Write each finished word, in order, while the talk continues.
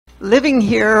Living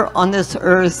here on this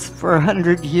earth for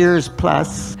 100 years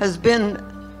plus has been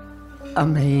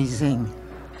amazing.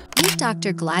 Meet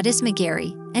Dr. Gladys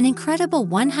McGary, an incredible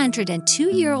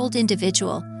 102-year-old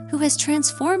individual who has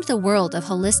transformed the world of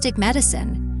holistic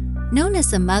medicine. Known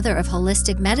as the mother of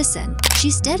holistic medicine,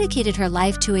 she's dedicated her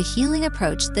life to a healing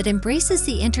approach that embraces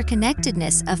the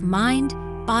interconnectedness of mind,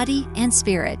 body, and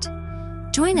spirit.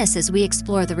 Join us as we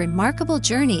explore the remarkable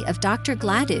journey of Dr.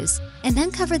 Gladys and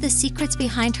uncover the secrets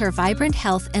behind her vibrant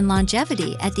health and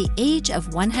longevity at the age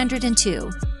of 102.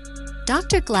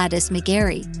 Dr. Gladys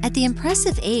McGary, at the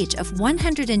impressive age of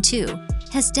 102,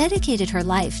 has dedicated her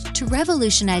life to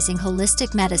revolutionizing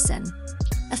holistic medicine.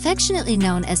 Affectionately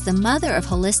known as the mother of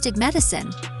holistic medicine,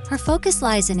 her focus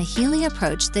lies in a healing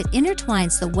approach that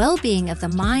intertwines the well-being of the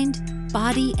mind,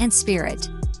 body, and spirit.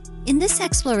 In this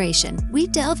exploration, we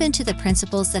delve into the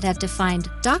principles that have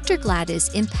defined Dr. Gladys'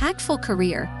 impactful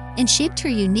career and shaped her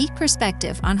unique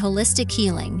perspective on holistic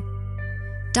healing.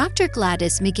 Dr.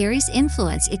 Gladys McGary's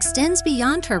influence extends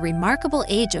beyond her remarkable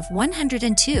age of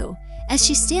 102, as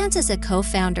she stands as a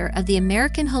co-founder of the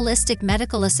American Holistic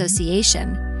Medical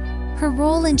Association. Her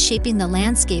role in shaping the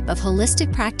landscape of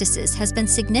holistic practices has been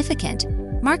significant,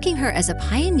 marking her as a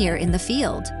pioneer in the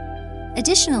field.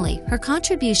 Additionally, her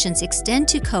contributions extend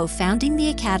to co-founding the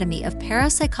Academy of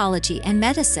Parapsychology and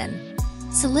Medicine,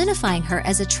 solidifying her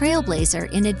as a trailblazer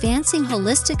in advancing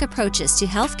holistic approaches to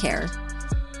healthcare.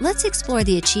 Let's explore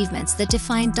the achievements that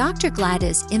define Dr.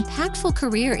 Gladys' impactful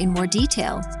career in more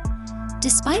detail.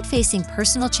 Despite facing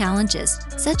personal challenges,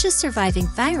 such as surviving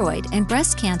thyroid and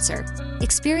breast cancer,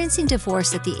 experiencing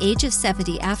divorce at the age of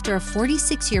 70 after a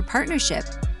 46-year partnership,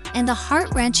 and the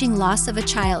heart-wrenching loss of a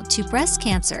child to breast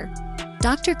cancer,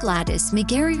 Dr. Gladys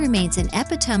McGary remains an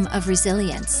epitome of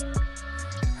resilience.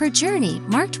 Her journey,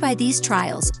 marked by these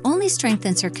trials, only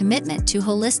strengthens her commitment to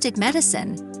holistic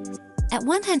medicine. At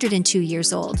 102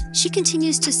 years old, she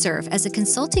continues to serve as a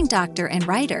consulting doctor and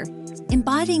writer,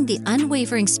 embodying the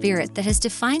unwavering spirit that has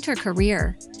defined her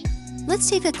career. Let's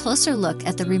take a closer look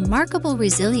at the remarkable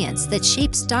resilience that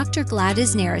shapes Dr.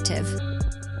 Gladys' narrative.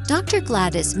 Dr.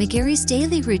 Gladys McGary's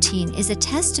daily routine is a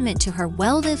testament to her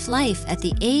well-lived life at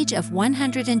the age of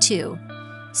 102.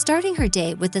 Starting her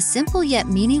day with a simple yet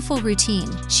meaningful routine,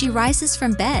 she rises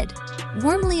from bed,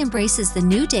 warmly embraces the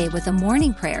new day with a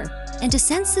morning prayer, and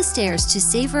descends the stairs to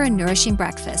savor a nourishing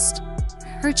breakfast.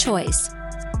 Her choice: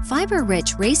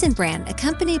 fiber-rich Raisin Bran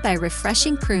accompanied by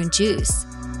refreshing prune juice.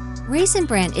 Raisin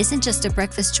Bran isn't just a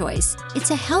breakfast choice,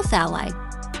 it's a health ally.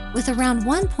 With around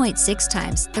 1.6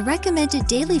 times the recommended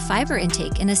daily fiber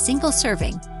intake in a single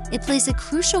serving, it plays a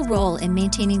crucial role in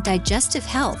maintaining digestive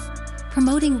health,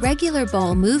 promoting regular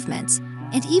bowel movements,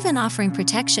 and even offering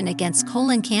protection against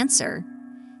colon cancer.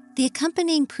 The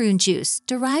accompanying prune juice,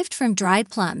 derived from dried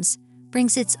plums,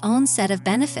 brings its own set of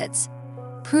benefits.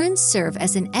 Prunes serve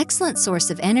as an excellent source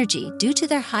of energy due to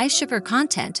their high sugar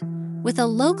content, with a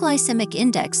low glycemic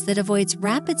index that avoids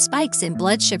rapid spikes in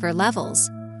blood sugar levels.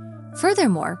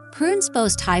 Furthermore, prunes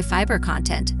boast high fiber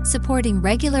content, supporting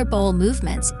regular bowel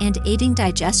movements and aiding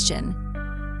digestion.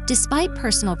 Despite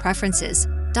personal preferences,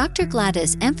 Dr.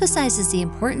 Gladys emphasizes the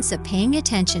importance of paying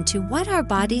attention to what our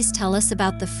bodies tell us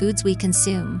about the foods we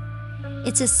consume.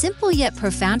 It's a simple yet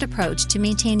profound approach to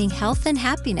maintaining health and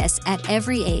happiness at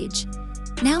every age.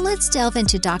 Now let's delve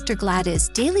into Dr. Gladys'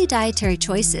 daily dietary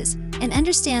choices and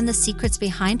understand the secrets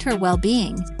behind her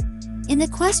well-being. In the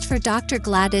quest for Dr.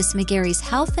 Gladys McGary's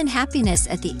health and happiness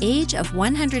at the age of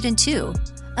 102,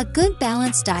 a good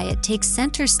balanced diet takes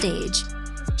center stage.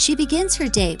 She begins her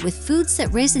day with foods that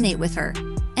resonate with her,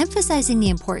 emphasizing the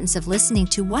importance of listening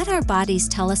to what our bodies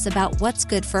tell us about what's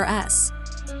good for us.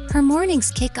 Her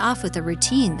mornings kick off with a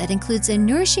routine that includes a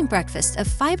nourishing breakfast of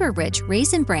fiber-rich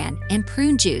Raisin Bran and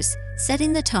prune juice,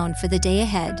 setting the tone for the day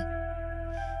ahead.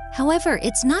 However,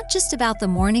 it's not just about the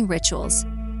morning rituals.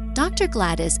 Dr.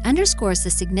 Gladys underscores the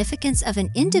significance of an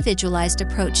individualized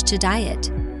approach to diet.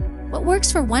 What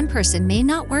works for one person may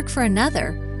not work for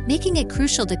another, making it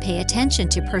crucial to pay attention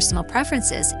to personal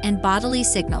preferences and bodily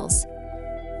signals.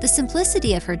 The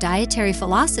simplicity of her dietary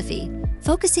philosophy,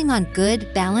 focusing on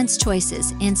good, balanced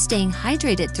choices and staying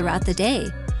hydrated throughout the day,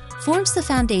 forms the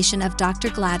foundation of Dr.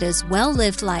 Gladys'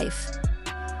 well-lived life.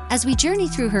 As we journey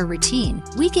through her routine,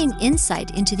 we gain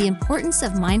insight into the importance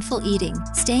of mindful eating,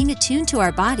 staying attuned to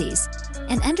our bodies,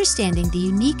 and understanding the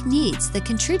unique needs that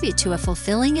contribute to a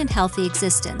fulfilling and healthy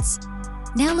existence.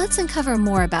 Now let's uncover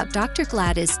more about Dr.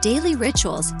 Gladys' daily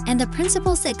rituals and the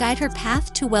principles that guide her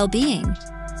path to well-being.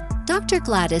 Dr.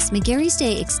 Gladys McGary's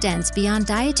day extends beyond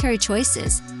dietary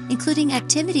choices, including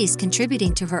activities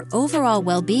contributing to her overall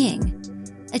well-being.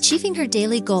 Achieving her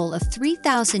daily goal of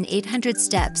 3,800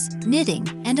 steps, knitting,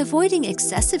 and avoiding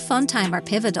excessive phone time are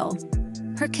pivotal.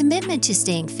 Her commitment to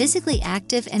staying physically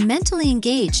active and mentally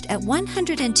engaged at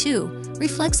 102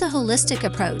 reflects a holistic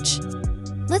approach.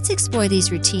 Let's explore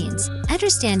these routines,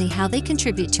 understanding how they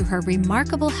contribute to her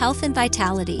remarkable health and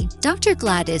vitality. Dr.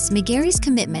 Gladys McGary's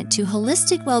commitment to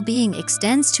holistic well-being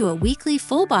extends to a weekly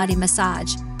full-body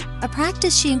massage, a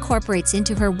practice she incorporates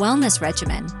into her wellness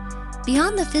regimen.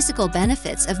 Beyond the physical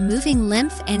benefits of moving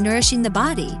lymph and nourishing the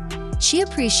body, she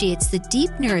appreciates the deep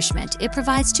nourishment it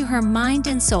provides to her mind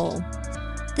and soul.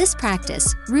 This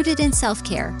practice, rooted in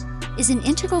self-care, is an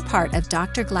integral part of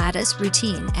Dr. Gladys'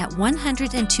 routine at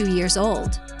 102 years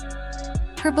old.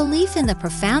 Her belief in the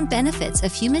profound benefits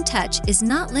of human touch is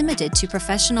not limited to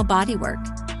professional bodywork.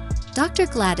 Dr.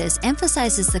 Gladys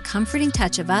emphasizes the comforting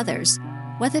touch of others,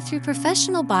 whether through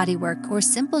professional bodywork or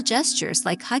simple gestures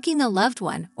like hugging a loved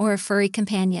one or a furry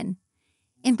companion.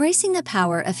 Embracing the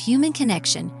power of human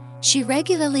connection, she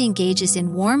regularly engages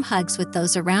in warm hugs with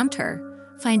those around her,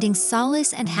 finding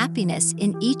solace and happiness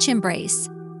in each embrace.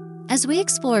 As we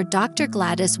explore Dr.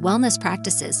 Gladys' wellness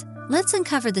practices, let's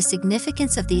uncover the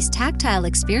significance of these tactile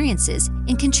experiences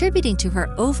in contributing to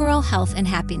her overall health and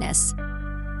happiness.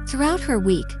 Throughout her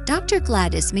week, Dr.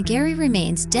 Gladys McGary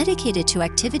remains dedicated to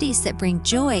activities that bring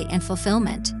joy and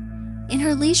fulfillment. In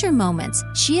her leisure moments,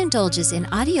 she indulges in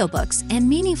audiobooks and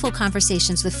meaningful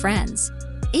conversations with friends.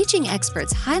 Aging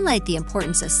experts highlight the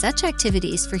importance of such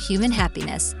activities for human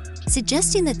happiness,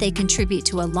 suggesting that they contribute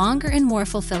to a longer and more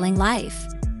fulfilling life.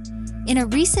 In a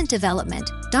recent development,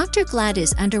 Dr.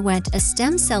 Gladys underwent a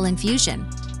stem cell infusion,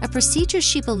 a procedure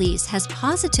she believes has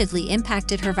positively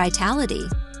impacted her vitality.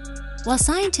 While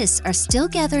scientists are still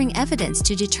gathering evidence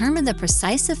to determine the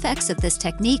precise effects of this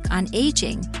technique on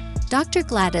aging, Dr.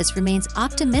 Gladys remains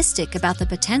optimistic about the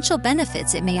potential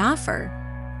benefits it may offer.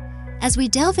 As we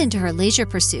delve into her leisure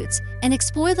pursuits and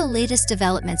explore the latest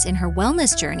developments in her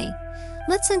wellness journey,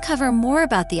 let's uncover more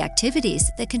about the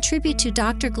activities that contribute to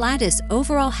Dr. Gladys'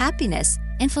 overall happiness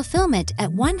and fulfillment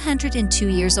at 102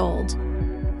 years old.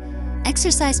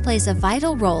 Exercise plays a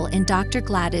vital role in Dr.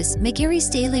 Gladys McGary's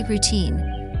daily routine,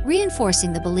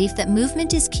 reinforcing the belief that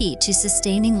movement is key to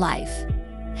sustaining life.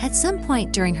 At some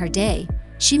point during her day,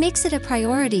 she makes it a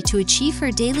priority to achieve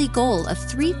her daily goal of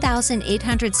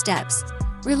 3,800 steps,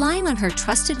 relying on her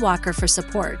trusted walker for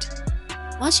support.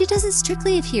 While she doesn't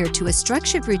strictly adhere to a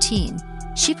structured routine,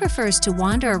 she prefers to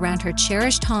wander around her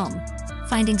cherished home,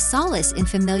 finding solace in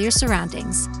familiar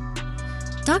surroundings.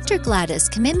 Dr. Gladys'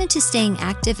 commitment to staying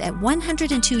active at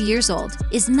 102 years old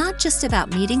is not just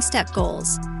about meeting step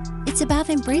goals. It's about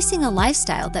embracing a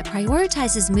lifestyle that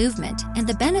prioritizes movement and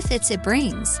the benefits it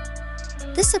brings.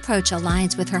 This approach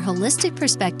aligns with her holistic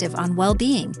perspective on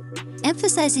well-being,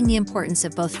 emphasizing the importance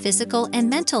of both physical and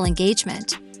mental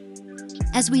engagement.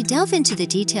 As we delve into the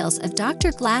details of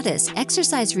Dr. Gladys'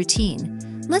 exercise routine,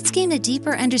 let's gain a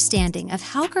deeper understanding of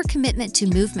how her commitment to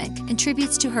movement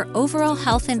contributes to her overall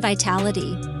health and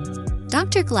vitality.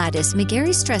 Dr. Gladys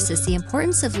McGary stresses the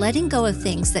importance of letting go of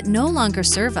things that no longer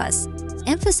serve us,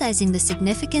 emphasizing the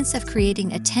significance of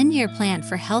creating a 10-year plan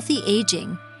for healthy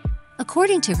aging.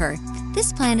 According to her,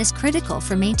 this plan is critical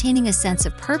for maintaining a sense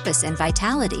of purpose and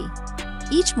vitality.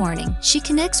 Each morning, she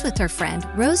connects with her friend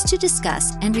Rose to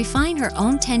discuss and refine her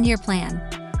own 10-year plan,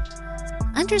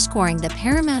 underscoring the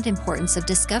paramount importance of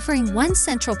discovering one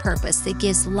central purpose that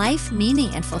gives life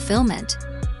meaning and fulfillment.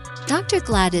 Dr.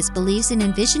 Gladys believes in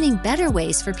envisioning better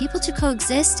ways for people to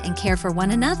coexist and care for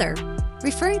one another,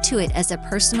 referring to it as a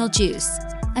personal juice,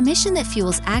 a mission that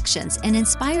fuels actions and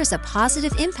inspires a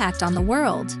positive impact on the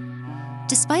world.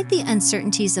 Despite the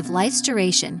uncertainties of life's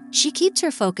duration, she keeps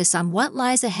her focus on what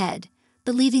lies ahead,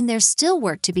 believing there's still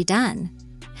work to be done.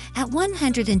 At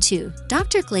 102,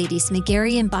 Dr. Gladys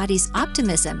McGary embodies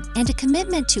optimism and a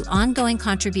commitment to ongoing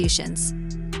contributions.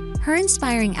 Her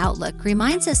inspiring outlook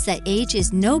reminds us that age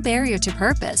is no barrier to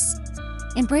purpose.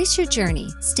 Embrace your journey,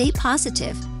 stay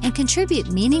positive, and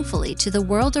contribute meaningfully to the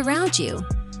world around you.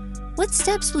 What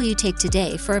steps will you take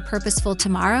today for a purposeful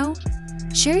tomorrow?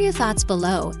 Share your thoughts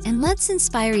below, and let's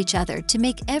inspire each other to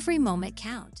make every moment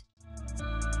count.